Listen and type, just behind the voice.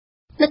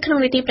នៅក្នុង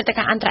នីតិព្រឹត្តិ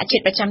ការណ៍អន្តរជា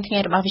តិប្រចាំថ្ងៃ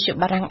របស់វិទ្យុ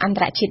បារាំងអន្ត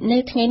រជាតិនៅ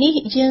ថ្ងៃនេះ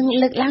យើង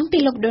លើកឡើងពី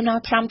លោក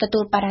Donald Trump ទទួ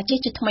លបរាជ័យ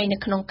ជាថ្មីនៅ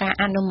ក្នុងការ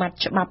អនុម័ត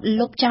ច្បាប់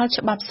លុបចោល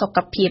ច្បាប់សុខ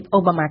ភាព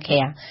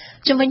Obamacare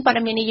ជំវិញព័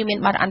ត៌មាននេះយើងមាន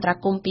បទអន្តរ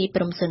កម្មពី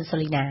ព្រំសឺនសូ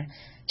លីណា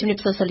ជំរាប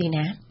សួរសូលី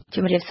ណា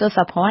ជំរាបសួរ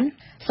សុភ័ណ្ឌ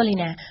សូលី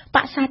ណាប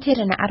កសាធា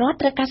រណរដ្ឋ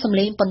ត្រូវការសម្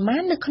លេងប៉ុន្មា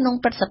ននៅក្នុង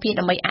ព្រឹទ្ធសភា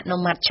ដើម្បីអនុ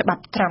ម័តច្បា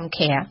ប់ Trump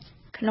Care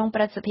ក្នុង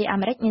ប្រសិទ្ធិអា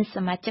មេរិកមានស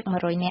មាជិក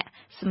100នាក់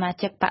សមា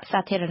ជិកបកសា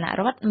ធារណ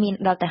រដ្ឋមាន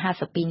ដល់ទៅ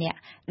52នាក់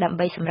ដើម្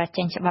បីសម្រេច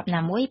ចេញច្បាប់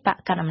ណាមួយបក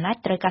កណ្ដាលអំណាច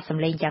ត្រូវការស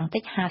ម្លេងយ៉ាងតិ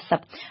ច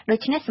50ដូ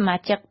ច្នេះសមា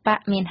ជិកបក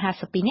មាន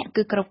52នាក់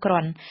គឺគ្រប់គ្រា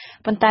ន់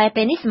ប៉ុន្តែ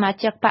ពេលនេះសមា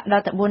ជិកបកដ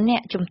ល់ទៅ4នា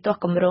ក់ជំទាស់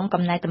គម្រោង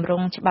កំណែតម្រ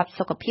ង់ច្បាប់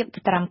សុខភាព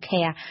Trump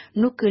Care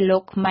នោះគឺលោ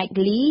ក Mike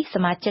Lee ស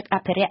មាជិកអ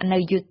ភិរក្សនៅ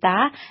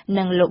Utah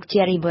និងលោក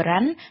Jerry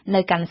Moran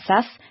នៅ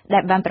Kansas ដែ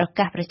លបានប្រ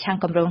កាសប្រឆាំង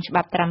គម្រោងច្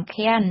បាប់Trump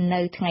Careនៅ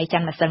ថ្ងៃច័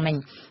ន្ទម្សិលមិញ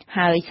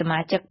ហើយសមា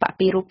ជិកបក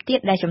ពីររូបទៀត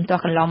ដែលជំទា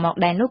ស់កន្លងមក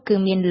ដែរនោះគឺ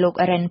មានលោក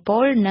Rand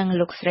Paul និង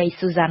លោកស្រី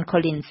Susan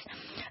Collins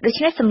ដូ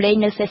ច្នេះសម្លេង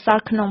នៅសេសស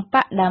ល់ក្នុងប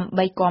កដើម្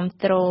បីគ្រប់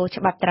គ្រង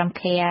ច្បាប់Trump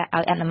Care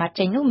ឲ្យអនុម័ត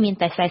ចេញនោះមាន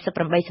តែ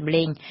48សម្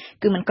លេង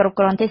គឺមិនគ្រប់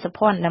គ្រាន់ទេសុ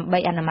ភ័ណ្ឌដើម្បី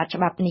អនុម័ត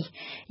ច្បាប់នេះ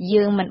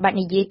យើងមិនបាច់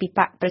និយាយពីប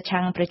កប្រ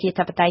ឆាំងប្រជា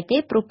ធិបតេយ្យទេ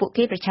ព្រោះពួក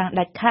គេប្រឆាំង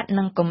ដាច់ខាត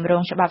នឹងគម្រោ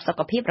ងច្បាប់សុ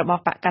ខភាពរប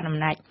ស់បកកណ្ដាលអំ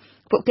ណាច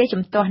ពួកគេ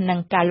ជំទាស់នឹង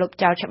ការលុប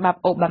ចោលច្បាប់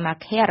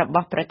Obamacare រប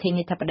ស់ប្រធា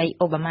នាធិបតី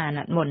Obama អាណ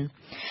ត្តិមុន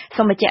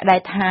សូមបញ្ជាក់ដែរ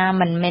ថា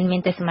មិនមែនមា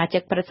នតែសមាជិ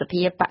កព្រឹទ្ធស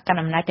ភាបកកណ្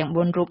ដាលអំណាចទាំង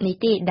4រូបនេះ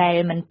ទេដែល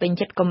មិនពេញ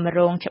ចិត្តគម្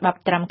រោងច្បាប់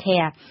Trump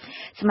Care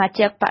សមា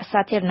ជិកបក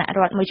សាធារណរ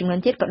ដ្ឋមួយចំនួន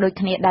ទៀតក៏ដូច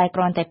គ្នាដែរគ្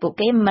រាន់តែពួក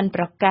គេមិន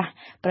ប្រកាស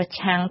ប្រ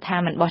ឆាំងថា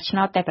មិនបោះឆ្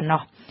នោតតែប៉ុណ្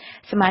ណោះ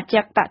សមាជិ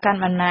កបកកណ្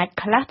ដាលអំណាច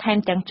ខ្លះថែម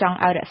ទាំងចង់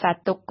ឲ្យរក្សា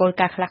ទុកគោល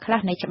ការណ៍ខ្លះ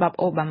ៗនៃច្បាប់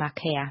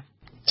Obamacare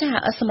ចា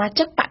សមា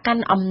ជិកបកកា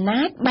ន់អំ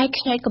ណាចបែក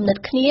ខ្ញែកគំនិត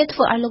គ្នាធ្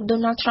វើឲ្យលោក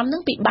Donald Trump នឹ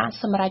ងពិបាក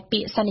សម្រេចពា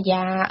ក្យសន្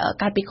យា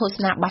កាលពីឃោស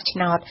នាបោះឆ្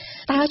នោត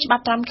តើច្បា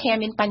ប់ Trump Care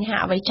មានបញ្ហា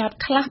អ្វីចោទ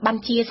ខ្លះបាន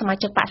ជាសមា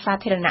ជិកបកសា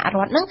ធារណរ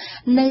ដ្ឋនឹង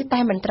នៅតែ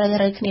មិនត្រូវ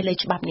រើគ្នាលើ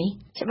ច្បាប់នេះ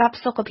ច្បាប់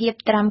សុខភាព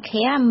Trump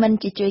Careមិន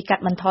ជាជួយកា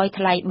ត់បន្ថយ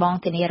ថ្លៃបង់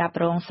ធានារ៉ាប់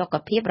រងសុខ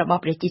ភាពរប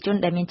ស់ប្រជាជន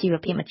ដែលមានជីវ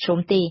ភាពមធ្យម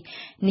ទេ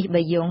នេះ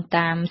បើយោង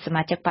តាមស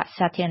មាជិកបក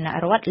សាធារណ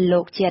រដ្ឋលោ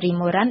ក Jerry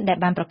Moran ដែល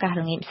បានប្រកាស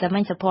ល្ងាចម្សិលមិ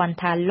ញសុភ័ណ្ឌ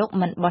ថាលោក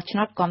មិនបោះឆ្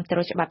នោតគ្រប់គ្រ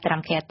ងច្បាប់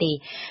Trump Care ទេ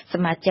ស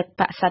មាជិក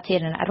បកសាធា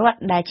រណរដ្ឋ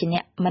ដែលជាអ្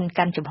នកមិន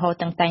កាន់ចំហ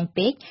តឹងតែង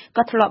ពេក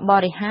ក៏ធ្លាប់ប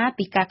រិហារ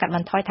ពីការកាត់ប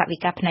ន្ថយថវិ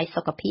កាផ្នែក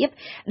សុខភាព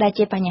ដែល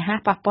ជាបញ្ហា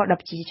ប៉ះពាល់ដល់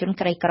ប្រជាជន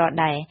ក្រីក្រ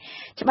ដែរ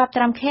ច្បាប់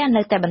Trump Care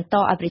នៅតែបន្ត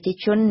ឲ្យប្រជា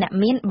ជនអ្នក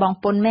មានបង់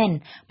ពន្ធមែន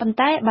ប៉ុន្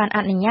តែបានអ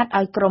នុញ្ញាត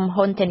ឲ្យក្រុម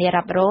ហ៊ុនធានា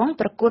រ៉ាប់រង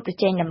ប្រកួតប្រ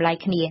ជែងតម្លៃ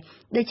គ្នា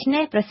ដូច្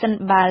នេះប្រសិន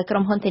បើក្រុ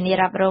មហ៊ុនធានា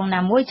រ៉ាប់រងណា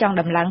មួយចង់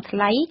ដំឡើងថ្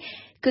លៃ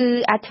គឺ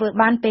អាចធ្វើ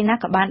បានពេលណា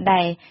ក៏បាន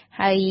ដែរ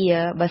ហើយ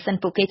បើសិន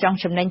ពួកគេចង់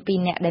ចំណេញពី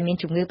អ្នកដែលមាន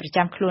ជំងឺប្រ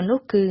ចាំខ្លួននោះ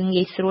គឺ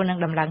ងាយស្រួលនឹង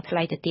ដំឡើងថ្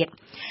លៃទៅទៀត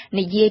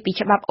និយាយពី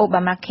ច្បាប់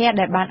Obamacare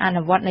ដែលបានអ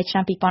នុវត្តនៅឆ្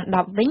នាំ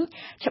2010វិញ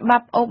ច្បា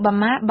ប់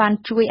Obama បាន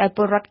ជួយឲ្យព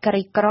លរដ្ឋក្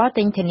រីក្រ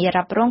ទិញធានា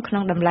រ៉ាប់រងក្នុ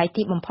ងតម្លៃ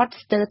ទាបបំផុត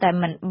ស្ទើរតែ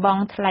មិនប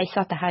ង់ថ្លៃ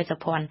សោះទៅហើយសុ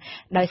ភ័ណ្ឌ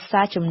ដោយ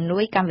សារជំនួ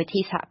យកម្មវិធី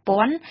សហ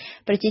ព័ន្ធ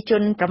ប្រជាជ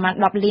នប្រមាណ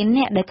10លាន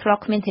នាក់ដែលធ្លា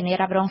ប់គ្មានធានា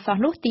រ៉ាប់រងសោះ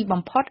នោះទី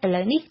បំផុតឥ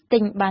ឡូវនេះទិ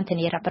ញបានធា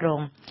នារ៉ាប់រ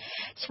ង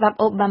ច្បាប់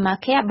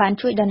Obamacare បាន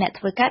ជួយដល់អ្នក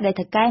ធ្វើការដែល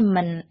ថៅកែ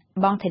មិន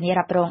បង់ធានា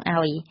រ៉ាប់រង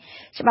ឲ្យ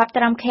ច្បាប់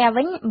Trump Care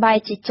វិញបែរ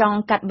ជាចង់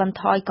កាត់បន្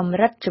ថយកម្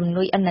រិតជំ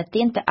នួយឥណ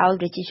ទានទៅឲ្យ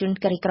ប្រជាជន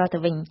ក្រីក្រទៅ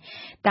វិញ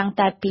តាំង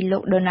តែពីលោ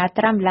ក Donald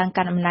Trump ឡើង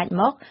កាន់អំណាច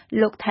មក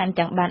លោកថែម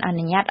ទាំងបានអ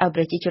នុញ្ញាតឲ្យ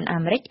ប្រជាជនអា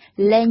មេរិក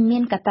លែងមា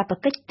នកាតព្វ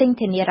កិច្ចទិញ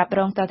ធានារ៉ាប់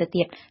រងតទៅ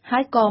ទៀតហើ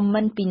យក៏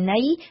មិនពិន័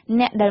យ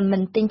អ្នកដែលមិ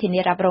នទិញធា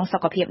នារ៉ាប់រងសុ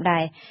ខភាពដែ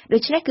រដូ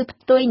ច្នេះគឺផ្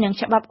ទុយនឹង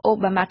ច្បាប់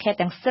Obamacare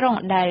ទាំងស្រុង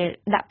ដែល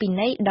ដាក់ពិ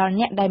ន័យដល់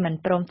អ្នកដែលមិន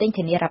ព្រមទិញ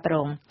ធានារ៉ាប់រ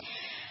ង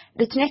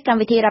ដូច្នេះកម្ម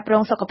វិធីរ៉ាប់រ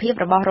ងសុខភាព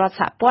របស់រដ្ឋ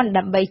សហព័ន្ធ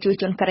ដើម្បីជួយ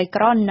ជនក្រី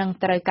ក្រនឹង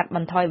ត្រូវកាត់ប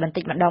ន្ថយបន្តិ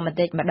ចម្ដ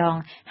ង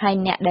ហើយ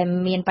អ្នកដែល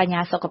មានបញ្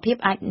ហាសុខភាព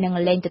អាចនឹង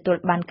លែងទទួល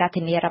បានការ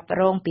ធានារ៉ាប់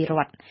រងពីរ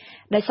ដ្ឋ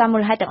ដោយសារមូ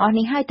លហេតុទាំងអស់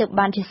នេះហើយទើប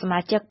បានជាសមា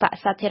ជិកបក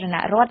សាធារណ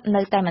រដ្ឋ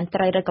នៅតែមិនត្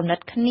រូវរើគំនិត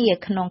គ្នា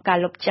ក្នុងការ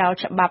លុបចោល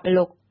ច្បាប់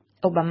លោក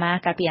Obama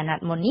កាលពីអាណត្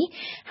តិមុននេះ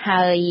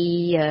ហើយ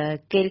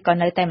គេក៏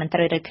នៅតែមិនត្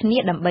រូវរើគ្នា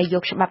ដើម្បីយ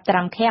កច្បាប់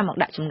Trump Care មក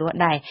ដាក់ជំនួស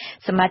ដែរ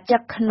សមាជិក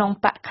ក្នុង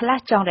បកខ្លះ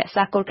ចង់រក្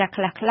សាគោលការណ៍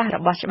ខ្លះៗរ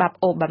បស់ច្បាប់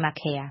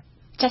Obamacare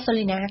ចាសសូ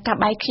លីណាការ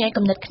បែកខ្ញែក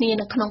គំនិតគ្នា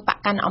នៅក្នុងបក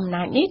កាន់អំ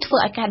ណាចនេះធ្វើ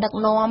ឲ្យការដឹក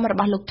នាំរ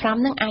បស់លោក Trump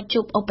នឹងអាច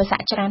ជួបឧបស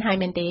គ្គច្រើនហើយ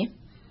មែនទេ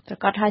ប្រ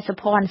កាសឲ្យសុ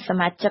ភ័ណ្ឌស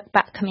មាជិកប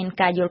កគ្មាន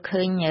ការយល់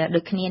ឃើញដូ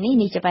ចគ្នានេះ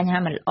ជាបញ្ហា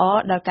មិនល្អ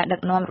ដល់ការដឹ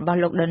កនាំរបស់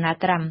លោក Donald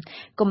Trump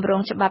គម្រោ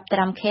ងច្បាប់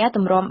Trump Care ទ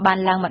ម្រាំបាន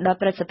ឡើងមកដល់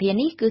ព្រឹទ្ធសភា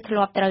នេះគឺធ្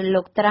លាប់ត្រូវ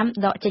លោក Trump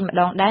ដកចេញម្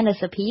ដងដែរនៅ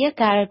សភា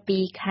កាលពី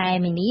ខែ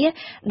មីនា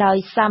ដោយ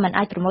សារមិន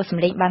អាចប្រមូលស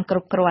ម្លេងបានគ្រ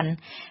ប់គ្រាន់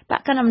ប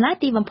កកណ្ដាលអំណាច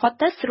ទីបំផុត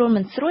ទៅស្រួល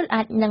មិនស្រួល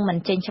អាចនឹងមិន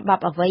ចេញច្បា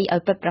ប់អ្វីឲ្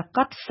យពិតប្រាក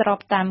ដស្រប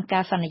តាមកា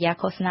រសន្យា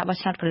ឃោសនាបោះ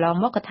ឆ្នោតកន្លង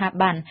មកក៏ថា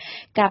បាន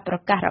ការប្រ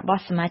កាសរប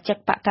ស់សមាជិក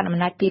បកកណ្ដាលអំ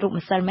ណាចពីរូប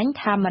ម្សិលមិញ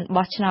ថាមិន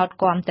បោះឆ្នោត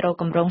គាំទ្រ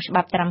គម្រោងច្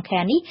បាប់ Trump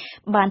Care នេះ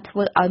បានធ្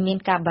វើឲ្យមាន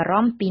ការបារ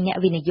ម្ភពីអ្នក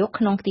វិនិយោគ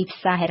ក្នុងទីផ្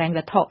សារហិរញ្ញវ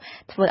ត្ថុ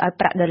ធ្វើឲ្យ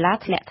ប្រាក់ដុល្លារ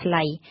ធ្លាក់ថ្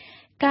លៃ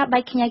ការបែ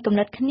កខ្ញែកគំ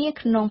និតគ្នា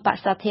ក្នុងបក្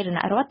សសាធារណ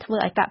រដ្ឋធ្វើ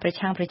ឲ្យបកប្រ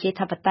ឆាំងប្រជា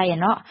ធិបតេយ្យឯ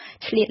ណោះ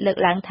ឆ្លៀតលើក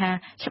ឡើងថា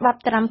ច្បាប់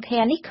Trump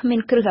Care នេះគ្មាន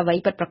គ្រឹះអ្វី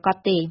ពិតប្រាកដ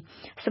ទេ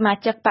សមា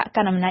ជិកបកក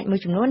ណ្ដាលអំណាចមួយ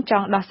ចំនួនច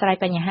ង់ដោះស្រាយ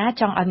បញ្ហា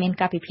ចង់ឲ្យមាន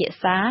ការពិភាក្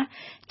សា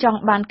ចង់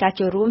បានការ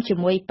ចូលរួមជា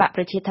មួយបក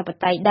ប្រជាធិប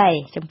តេយ្យដែរ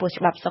ចំពោះ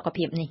ច្បាប់សុខ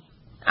ភាពនេះ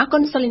អរគុ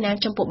ណសូលីណា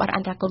ចំពោះបទអ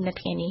ន្តរាគមន៍នៅ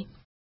ថ្ងៃនេះ